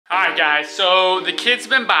Alright guys, so the kids have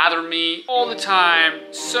been bothering me all the time,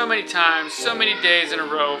 so many times, so many days in a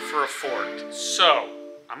row for a fort. So,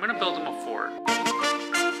 I'm gonna build them a fort.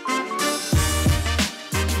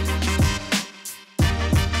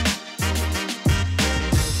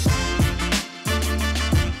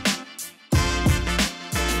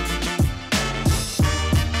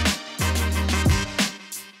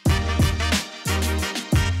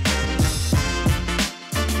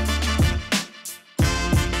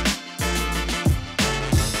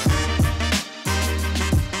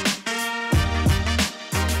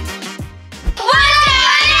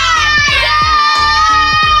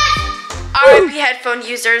 Headphone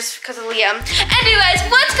users because of Liam. Anyways,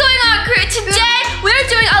 what's going on, Krew? Today we're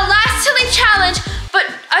doing a last to leave challenge, but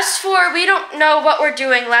us four, we don't know what we're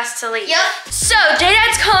doing last to leave. Yep. So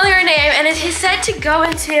JDad's calling her name and he said to go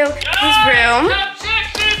into his room.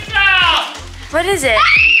 What is it?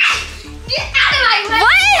 Get out of my way.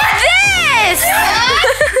 What is this?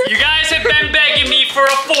 You guys have been begging me for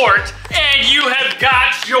a fort, and you have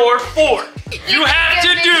got your fort. You have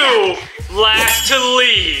to do last to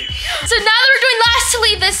leave. So now that we're doing last to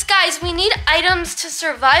leave this, guys, we need items to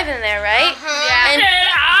survive in there, right? Yeah. And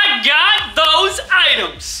I got those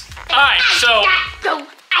items. Alright, so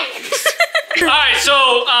alright,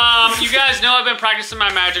 so you guys know I've been practicing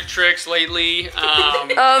my magic tricks lately.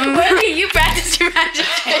 When do you practice your magic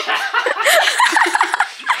tricks?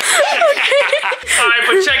 Alright,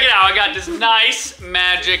 but check it out. I got this nice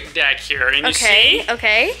magic deck here. And you see?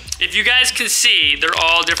 Okay. If you guys can see, they're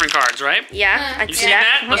all different cards, right? Yeah, I You see see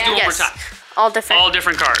that? Let's do it one more time. All different. All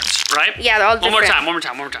different cards, right? Yeah, they're all different. One more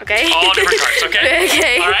time. Okay. All different cards, okay?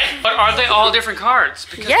 Okay. All right, but are they all different cards?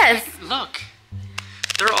 Because yes. Look,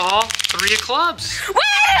 they're all 3 of clubs. Wait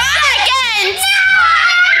a second!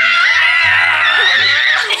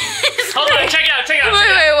 Hold on, check it out.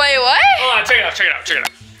 Wait, what? Hold on, check it out.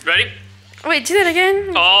 Ready? Wait, do that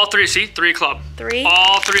again. All 3, see? 3 of club. 3?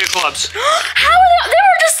 All 3 of clubs. How are they? They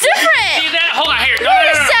were just different. See that? Hold on, here. No. Wait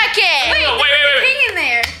a second. Wait. King in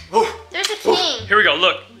there. Woo. There's a king. Here we go,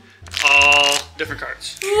 look. All different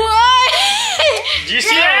cards. What? Do you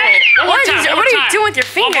see that? One more time. What are you doing with your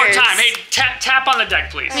fingers? One more time. Hey, tap on the deck,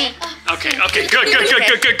 please. Me. Okay, good.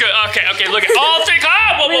 Okay, look at all 3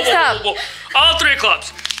 clubs. Whoa. All 3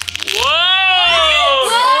 clubs. Whoa!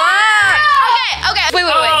 Okay. Wait.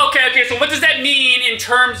 Okay. So what does that mean in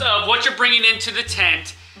terms of what you're bringing into the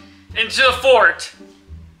tent, into the fort,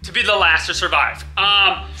 to be the last to survive?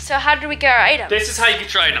 So how do we get our items? This is how you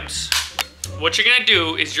get your items. What you're gonna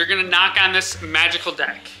do is you're gonna knock on this magical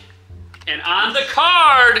deck, and on the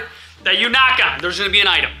card that you knock on, there's gonna be an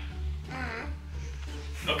item.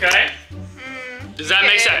 Okay? Does that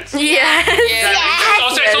make sense? Yes.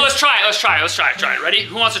 Okay, so let's try it. Ready?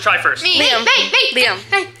 Who wants to try first? Me. Liam.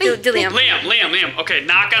 Do Liam. Liam. Okay,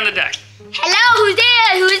 knock on the deck. Hello, who's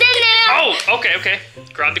there? Who's in there? Oh, okay.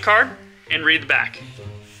 Grab the card and read the back.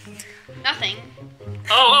 Nothing.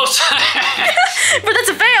 Oh, sorry. But that's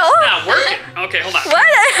a fail. Not working. Okay, hold on. What?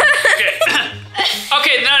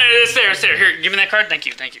 Okay, no, it's there. Here, give me that card. Thank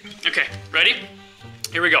you. Okay, ready?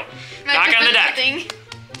 Here we go. Knock on the deck.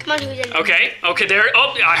 Come on, who's in there? Okay, there.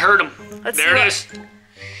 Oh, I heard him. There it is.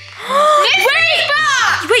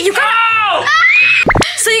 Wait, you got. Oh!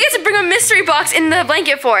 So you get to bring a mystery box in the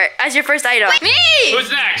blanket fort as your first item. Me! Who's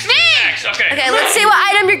next? Okay. Okay, let's see what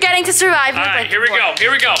item you're getting to survive. All right, here we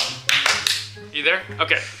go. You there?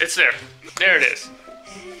 Okay, it's there. There it is.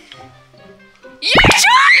 Your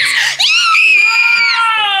choice!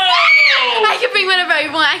 Oh! I can bring whatever I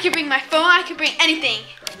want. I can bring my phone. I can bring anything.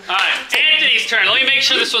 All right, Anthony's turn. Let me make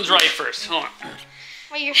sure this one's right first. Hold on.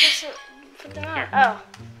 Wait, you're supposed to put them on. Oh.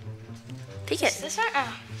 Take it. This one?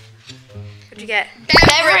 Oh. What'd you get?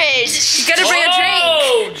 Beverage. You gotta bring a drink.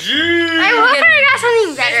 Oh, jeez. I hope I got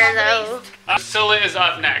something better, though. Cilla is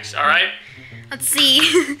up next, all right? Let's see.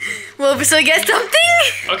 Will we get something?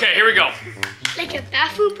 Okay, here we go. Like a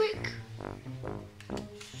bathroom brick?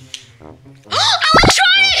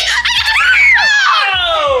 Electronic!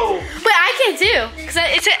 Oh! Wait, I can't do. Because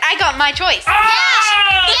I got my choice. Oh!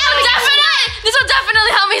 This will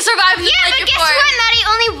definitely help me survive this Yeah, but blanket guess fort. what, Maddie?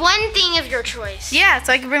 Only one thing of your choice. Yeah,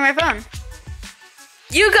 so I can bring my phone.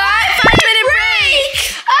 You got 5-minute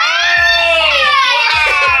break! Oh!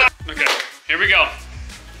 Okay, here we go.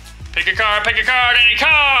 Pick a card, any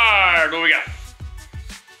card. What we got?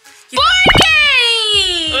 Board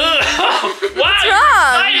game! Wow! What's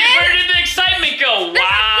wrong? Where did the excitement go?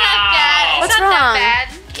 Wow! What's It's not wrong?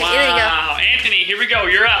 that bad. Okay, there you go. Wow, Anthony, here we go.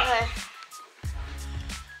 You're up. Okay.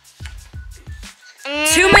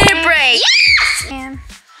 2-minute break. Yes! Man.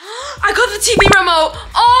 I got the TV remote.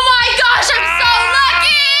 Oh my gosh, I'm so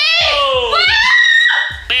lucky! Oh!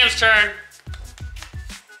 Wow! Liam's turn.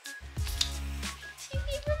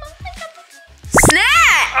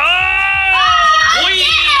 Snack! Oh!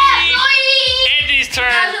 Andy's turn.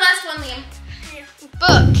 That was the last one, Liam.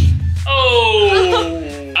 Book. Oh!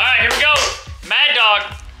 All right, here we go. Mad Dog.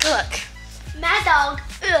 Look. Mad Dog.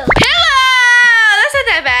 Ugh. Pillow! That's not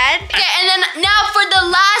that bad. Okay, and then now for the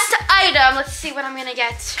last item. Let's see what I'm gonna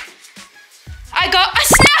get. I got a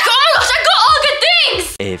snack! Oh my gosh, I got all good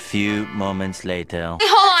things! A few moments later. Hey,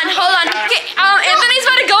 hold on. Okay, Anthony's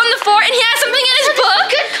about to go in the fort and he has something in his book.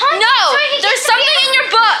 No, there's something in your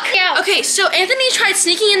book. Yeah. Okay, so Anthony tried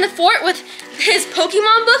sneaking in the fort with his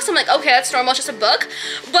Pokemon books. I'm like, okay, that's normal, it's just a book.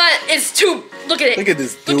 But it's too, look at it. Look at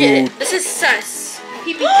this dude. Look at it. This is sus.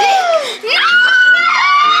 No!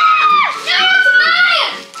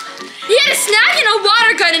 He had a snack and a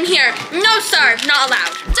water gun in here. No, sir, not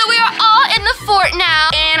allowed. So we are all in the fort now,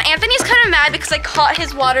 and Anthony's kind of mad because I caught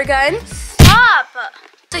his water gun. Stop!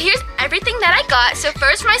 So here's everything that I got. So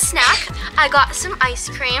first, my snack, I got some ice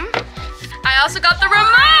cream. I also got the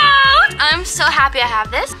remote. I'm so happy I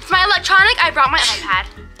have this. For my electronic, I brought my iPad.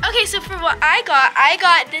 Okay, so for what I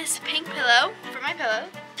got this pink pillow for my pillow.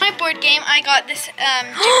 My board game, I got this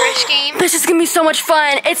gibberish game. This is gonna be so much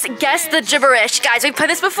fun. It's Guess the Gibberish. Guys, we've played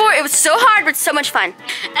this before. It was so hard, but so much fun.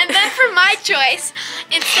 And then for my choice,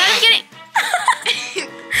 instead of getting...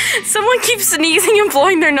 Someone keeps sneezing and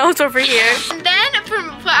blowing their nose over here. And then for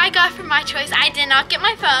what I got for my choice, I did not get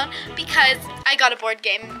my phone because I got a board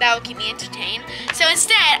game that will keep me entertained. So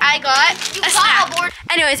instead, I got a snack.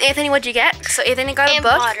 Anyways, Anthony, what'd you get? So Anthony got a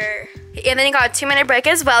book. Water. Anthony got a 2-minute break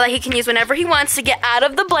as well that he can use whenever he wants to get out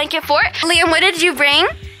of the blanket fort. Liam, what did you bring?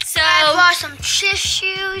 So I brought some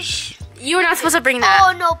tissues. you were not supposed to bring that.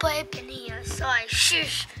 Oh no, but I've been here, so I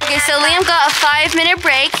shush. Okay, so Liam got a 5-minute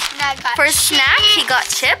break. And I got For a snack, he got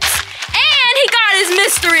chips. And he got his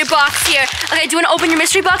mystery box here. Okay, do you want to open your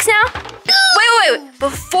mystery box now? Wait.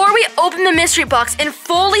 Before we open the mystery box and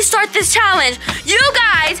fully start this challenge, you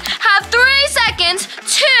guys have 3 seconds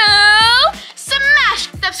to smash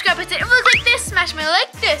the subscribe button. It looks like this. Smash me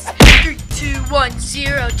like this. 3, 2, 1,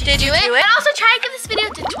 0. Did you do it? And also try to get this video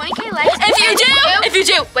to 20K likes. If you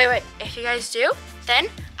do, wait. If you guys do, then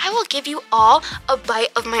I will give you all a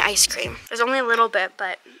bite of my ice cream. There's only a little bit,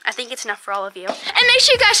 but I think it's enough for all of you. And make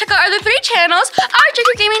sure you guys check out our other 3 channels, our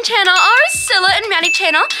JKrew Gaming channel, our Cilla and Maddy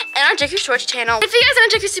channel, and our JKrew Shorts channel. If you guys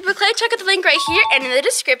want to JKrew Super Clay, check out the link right here and in the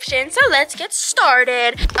description. So let's get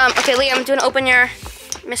started. Okay, Liam, do you want to open your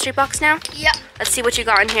mystery box now? Yep. Let's see what you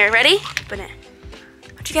got in here. Ready? Open it.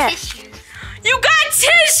 What'd you get? Tissues. You got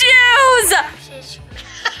tissues!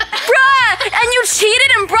 Bruh, and you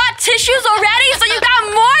cheated and brought tissues already, so you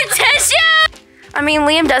got more tissue? I mean,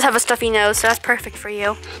 Liam does have a stuffy nose, so that's perfect for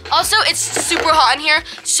you. Also, it's super hot in here,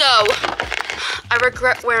 so I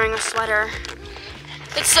regret wearing a sweater.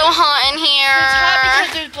 It's so hot in here. It's hot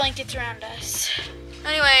because there's blankets around us.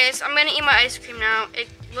 Anyways, I'm gonna eat my ice cream now. It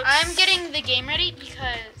looks... I'm getting the game ready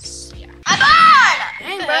because, yeah. I'm on!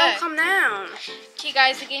 Dang, bro, calm down. Okay,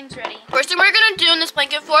 guys, the game's ready. First thing we're gonna do in this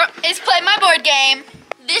blanket fort Is play my board game.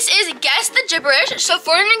 This is Guess the Gibberish. So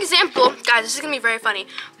for an example, guys, this is gonna be very funny.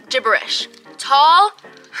 Gibberish. Tall,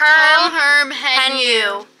 herm, hen,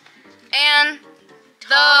 you. And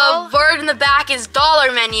the word in the back is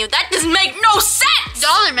dollar menu. That doesn't make no sense!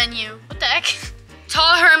 Dollar menu. What the heck?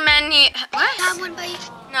 Tall, herm, menu. What? Have one bite.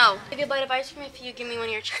 No. Give you a bite of ice cream if you give me one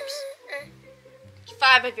of your chips.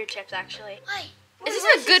 5 of your chips, actually. Why? This is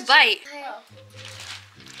a good bite.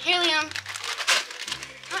 Here, Liam.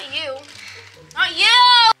 Not you. Not you!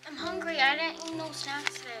 I'm hungry. I didn't eat no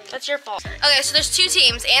snacks today. That's your fault. Okay, so there's 2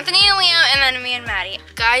 teams. Anthony and Liam, and then me and Maddy.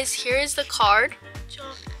 Guys, here is the card.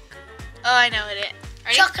 Oh, I know it.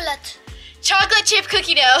 Ready? Chocolate. Chocolate chip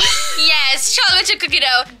cookie dough. Yes, chocolate chip cookie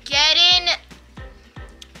dough.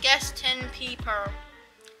 Guess 10 people.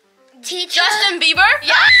 Justin Bieber?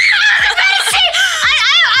 Yeah. I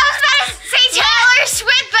was about to say Taylor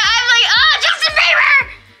Swift, but I'm like, oh, Justin Bieber.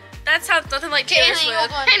 That sounds nothing like Taylor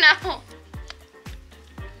Swift. I know.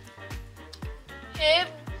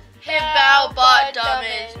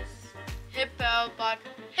 Hippopotamus. Hippopotamus.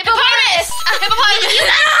 Hippopotamus! Hippopotamus! You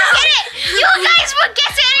guys will get it! You guys will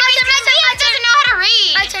guess it! Liam doesn't know how to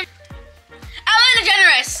read! Ellen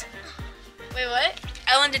DeGeneres. Wait, what?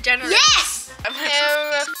 Ellen DeGeneres. Yes!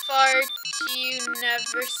 Hereford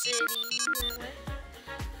University.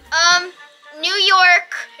 New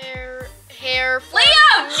York.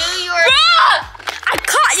 Liam! New York. Bruh! I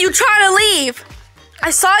caught you trying to leave.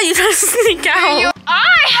 I saw you trying to sneak out.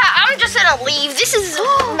 I'm just gonna leave. This is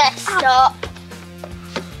messed up.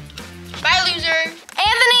 Bye, loser.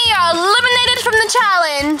 Anthony, you're eliminated from the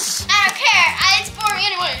challenge. I don't care. It's boring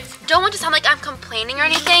anyways. don't want to sound like I'm complaining or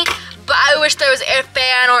anything, but I wish there was air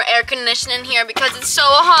fan or air conditioning in here because it's so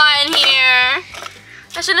hot in here.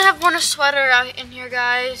 I shouldn't have worn a sweater out in here,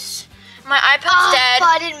 guys. My iPad's dead.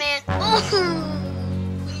 Spotted man.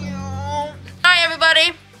 Alright,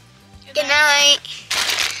 everybody. Good night.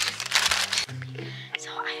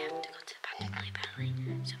 So I have to go to the bathroom really badly.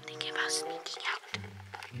 So I'm thinking about sneaking out.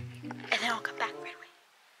 And then I'll come back right away.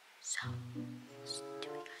 So, let's do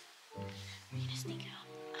it, guys. We're gonna sneak out.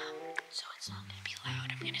 So it's not gonna be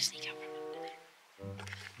loud. I'm gonna sneak out from over there.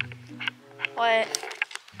 What?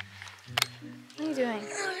 What are you doing?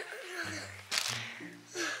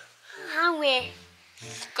 Where?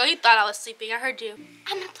 Girl, you thought I was sleeping. I heard you.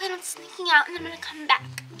 I'm gonna plan on sneaking out and I'm gonna come back.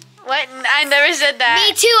 What? I never said that. Me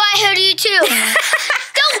too, I heard you too.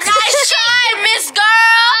 Don't Nice try, Miss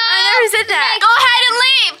Girl. I never said that. Go ahead and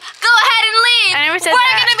leave. Go ahead and leave. I never said We're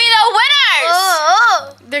that. gonna be the winners.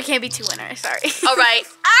 Oh. There can't be two winners. Sorry. All right.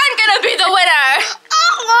 I'm gonna be the winner.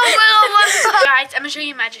 Guys, I'm gonna show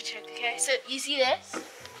you a magic trick. Okay. So you see this?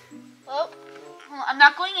 Oh, I'm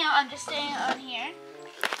not going out. I'm just staying on here.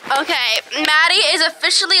 Okay, Maddie is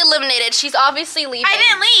officially eliminated. She's obviously leaving. I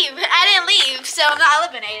didn't leave, so I'm not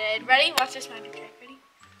eliminated. Ready? Watch this magic trick. Ready?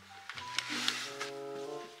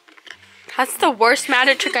 That's the worst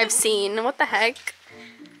magic trick I've seen. What the heck?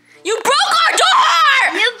 You broke our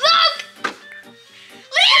door! You broke!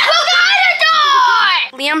 Liam broke our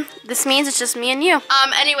door! Liam, this means it's just me and you.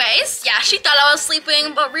 Anyways, yeah, she thought I was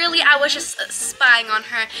sleeping, but really I was just spying on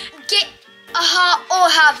her. Get or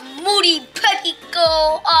have Moody Petty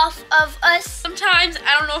go off of us. Sometimes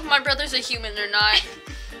I don't know if my brother's a human or not.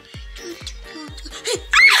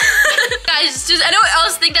 Guys, does anyone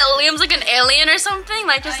else think that Liam's like an alien or something?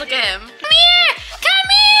 Like, just look at him. Come here! Come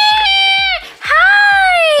here!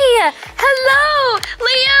 Hi! Hello!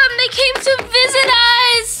 Liam, they came to visit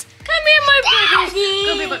us! Come here, my baby!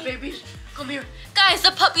 Come here, my baby. Come here. Guys,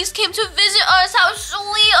 the puppies came to visit us. How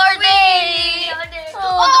sweet are they?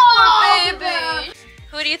 Oh, the poor baby.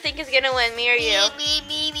 Who do you think is gonna win, me or you? Me.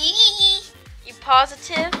 You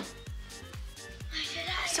positive?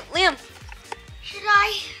 So, Liam, Should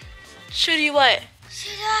I should you what?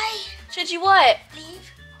 Should you what?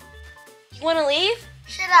 leave? You wanna leave?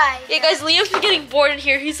 Should I? Yeah, guys, Liam's getting bored in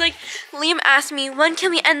here. He's like, Liam asked me, when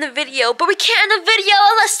can we end the video? But we can't end the video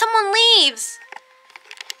unless someone leaves.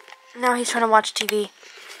 Now he's trying to watch TV.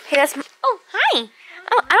 Hey, that's... Oh, hi.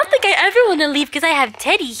 Oh, I don't think I ever want to leave because I have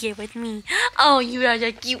Teddy here with me. Oh, you are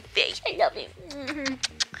a cute face. I love it.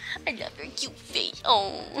 I love your cute face.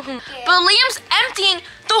 Oh. Okay. But Liam's emptying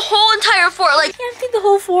the whole entire fort. Like, he emptied the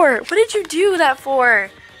whole fort. What did you do that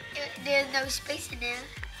for? There's no space in there.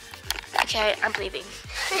 Okay, I'm leaving.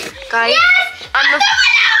 Guys, Yes! I'm the...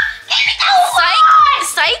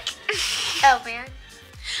 Psych? Oh, man.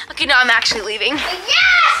 Okay, no, I'm actually leaving.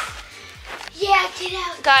 Yes! Yeah, get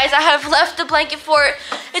out. Guys, I have left the blanket fort.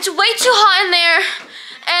 It's way too hot in there.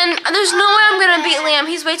 And there's no way I'm gonna beat Liam.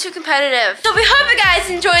 He's way too competitive. So we hope you guys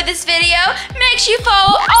enjoyed this video. Make sure you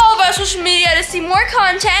follow all of our social media to see more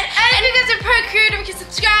content. And if you guys are pro Krew, don't forget to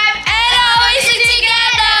subscribe. And always stick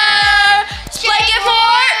together. Blanket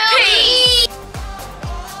fort.